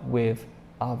love with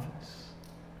others.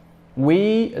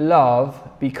 We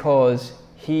love because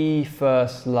He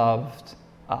first loved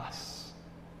us.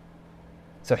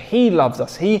 So He loves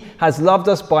us. He has loved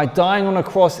us by dying on a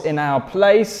cross in our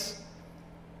place.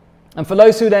 And for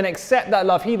those who then accept that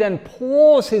love, He then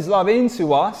pours His love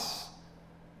into us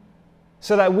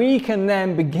so that we can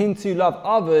then begin to love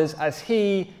others as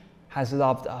He has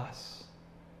loved us.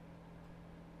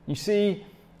 You see,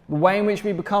 the way in which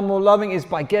we become more loving is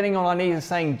by getting on our knees and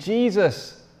saying,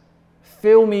 Jesus,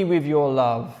 fill me with your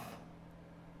love,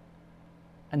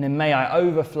 and then may I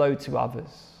overflow to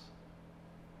others.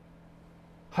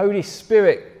 Holy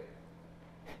Spirit,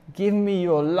 give me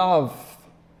your love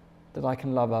that I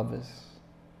can love others.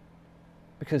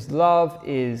 Because love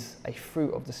is a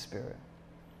fruit of the Spirit.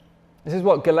 This is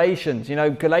what Galatians,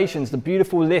 Galatians, the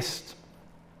beautiful list,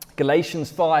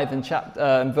 Galatians 5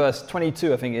 and verse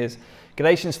 22, I think it is.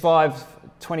 Galatians 5,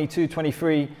 22,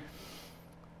 23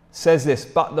 says this,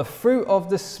 but the fruit of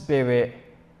the Spirit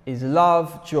is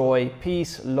love, joy,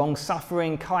 peace,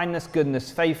 long-suffering, kindness,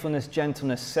 goodness, faithfulness,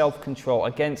 gentleness, self-control.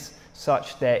 Against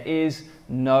such there is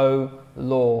no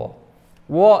law.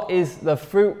 What is the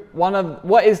fruit?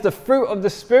 What is the fruit of the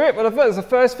Spirit? Well, the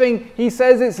first thing he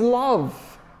says is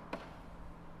love.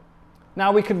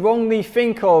 Now we could wrongly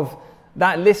think of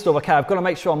that list of, okay, I've got to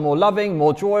make sure I'm more loving,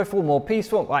 more joyful, more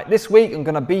peaceful. Like this week, I'm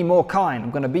going to be more kind.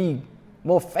 I'm going to be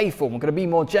more faithful. I'm going to be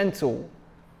more gentle.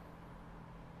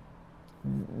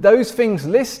 Those things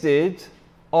listed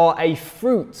are a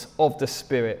fruit of the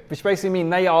Spirit, which basically mean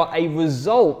they are a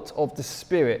result of the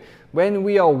Spirit. When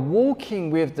we are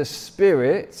walking with the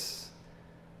Spirit,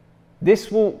 this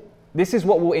is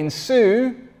what will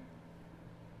ensue,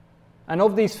 and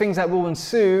of these things that will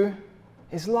ensue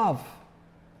is love.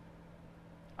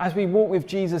 As we walk with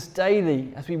Jesus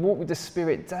daily, as we walk with the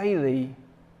Spirit daily,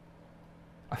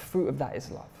 a fruit of that is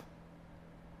love.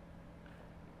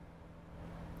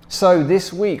 So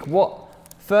this week,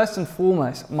 first and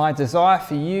foremost, my desire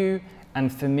for you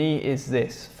and for me is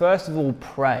this. First of all,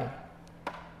 pray.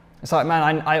 It's like,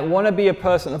 man, I want to be a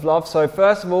person of love. So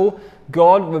first of all,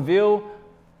 God, reveal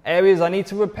areas I need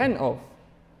to repent of.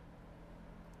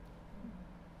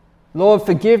 Lord,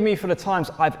 forgive me for the times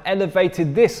I've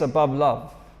elevated this above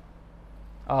love.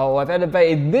 Oh, I've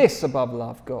elevated this above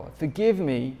love, God. Forgive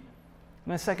me.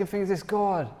 And the second thing is this,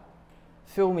 God,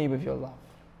 fill me with your love.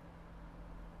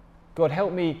 God,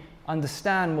 help me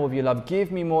understand more of your love.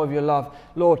 Give me more of your love.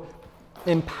 Lord,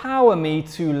 empower me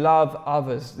to love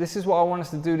others. This is what I want us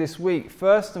to do this week.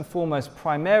 First and foremost,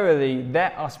 primarily,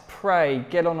 let us pray,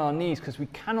 get on our knees, because we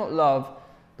cannot love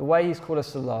the way He's called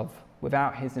us to love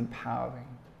without His empowering.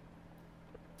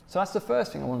 So that's the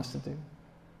first thing I want us to do.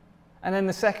 And then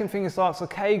the second thing is to ask,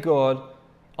 okay, God,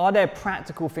 are there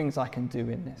practical things I can do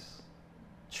in this?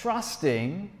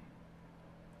 Trusting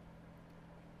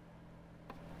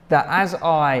that as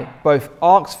I both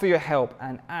ask for your help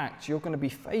and act, you're going to be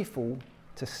faithful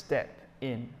to step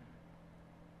in.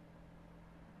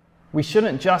 We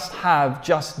shouldn't just have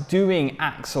doing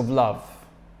acts of love,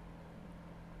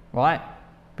 right?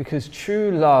 Because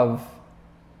true love,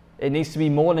 it needs to be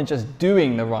more than just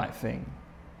doing the right thing.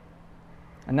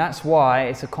 And that's why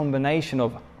it's a combination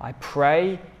of I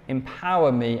pray,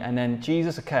 empower me, and then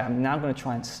Jesus, okay, I'm now going to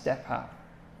try and step out.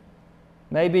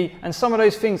 Maybe, and some of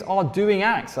those things are doing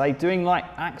acts, like doing like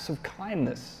acts of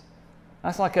kindness.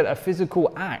 That's like a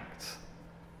physical act.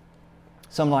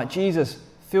 So I'm like, Jesus,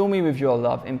 fill me with your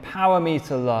love, empower me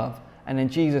to love. And then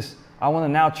Jesus, I want to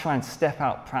now try and step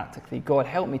out practically. God,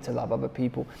 help me to love other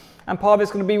people. And part of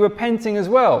it's going to be repenting as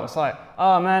well. It's like,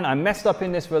 oh man, I messed up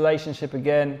in this relationship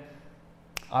again.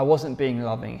 I wasn't being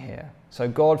loving here. So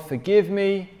God, forgive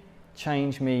me,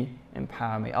 change me,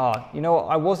 empower me. You know what?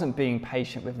 I wasn't being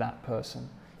patient with that person.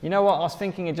 You know what? I was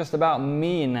thinking just about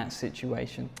me in that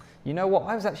situation. You know what?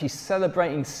 I was actually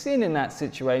celebrating sin in that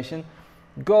situation.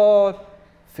 God,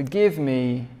 forgive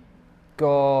me.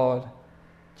 God,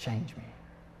 change me.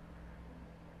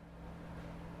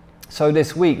 So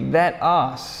this week, let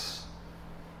us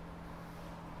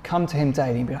come to Him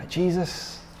daily and be like,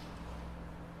 Jesus,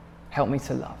 help me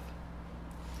to love.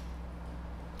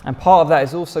 And part of that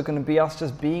is also going to be us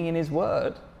just being in His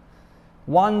Word.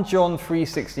 1 John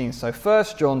 3:16. So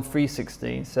 1 John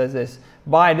 3:16 says this,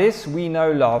 "By this we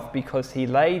know love, because he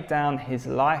laid down his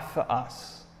life for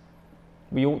us.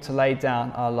 We ought to lay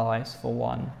down our lives for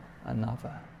one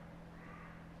another."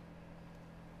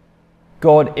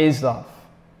 God is love.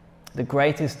 The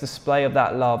greatest display of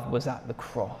that love was at the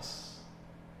cross.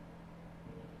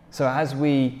 So as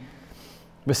we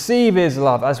receive his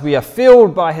love, as we are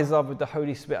filled by his love with the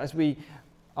Holy Spirit, as we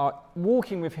are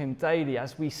walking with him daily,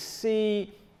 as we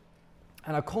see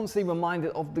and are constantly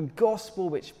reminded of the gospel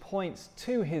which points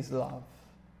to his love,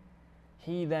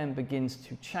 he then begins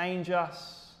to change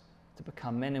us to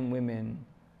become men and women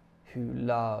who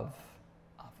love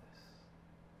others.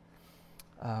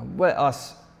 Let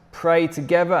us pray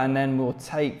together, and then we'll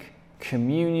take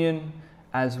communion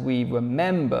as we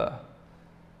remember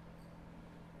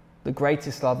the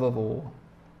greatest love of all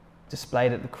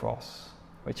displayed at the cross,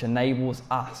 which enables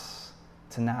us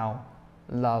to now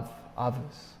love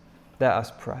others. Let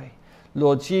us pray.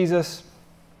 Lord Jesus,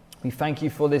 we thank you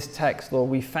for this text, Lord.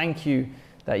 We thank you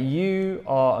that you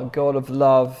are a God of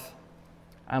love,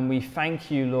 and we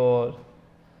thank you, Lord,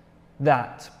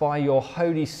 that by your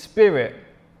Holy Spirit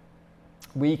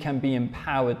we can be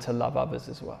empowered to love others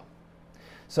as well.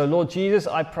 So, Lord Jesus,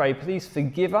 I pray, please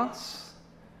forgive us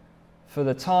for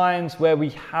the times where we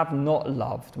have not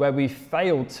loved, where we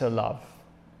failed to love.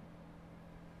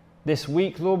 This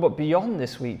week, Lord, but beyond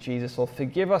this week, Jesus, Lord,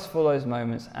 forgive us for those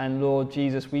moments. And Lord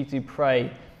Jesus, we do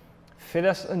pray, fill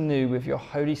us anew with your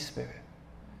Holy Spirit.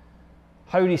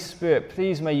 Holy Spirit,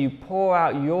 please may you pour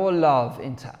out your love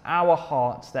into our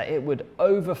hearts, that it would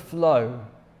overflow,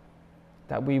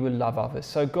 that we would love others.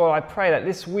 So God, I pray that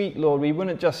this week, Lord, we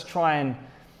wouldn't just try and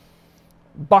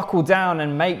buckle down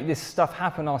and make this stuff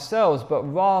happen ourselves, but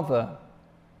rather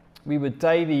we would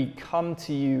daily come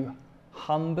to you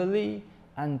humbly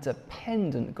and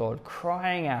dependent, God,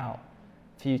 crying out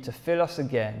for you to fill us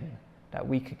again, that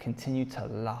we could continue to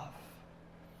love.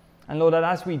 And Lord, that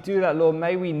as we do that, Lord,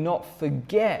 may we not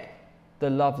forget the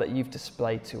love that you've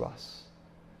displayed to us.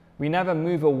 We never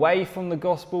move away from the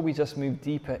gospel, we just move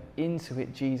deeper into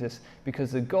it, Jesus,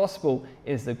 because the gospel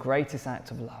is the greatest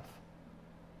act of love.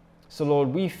 So Lord,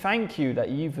 we thank you that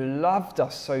you've loved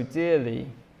us so dearly.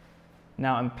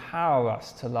 Now empower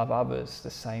us to love others the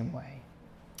same way.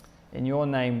 In your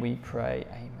name we pray,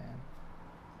 amen.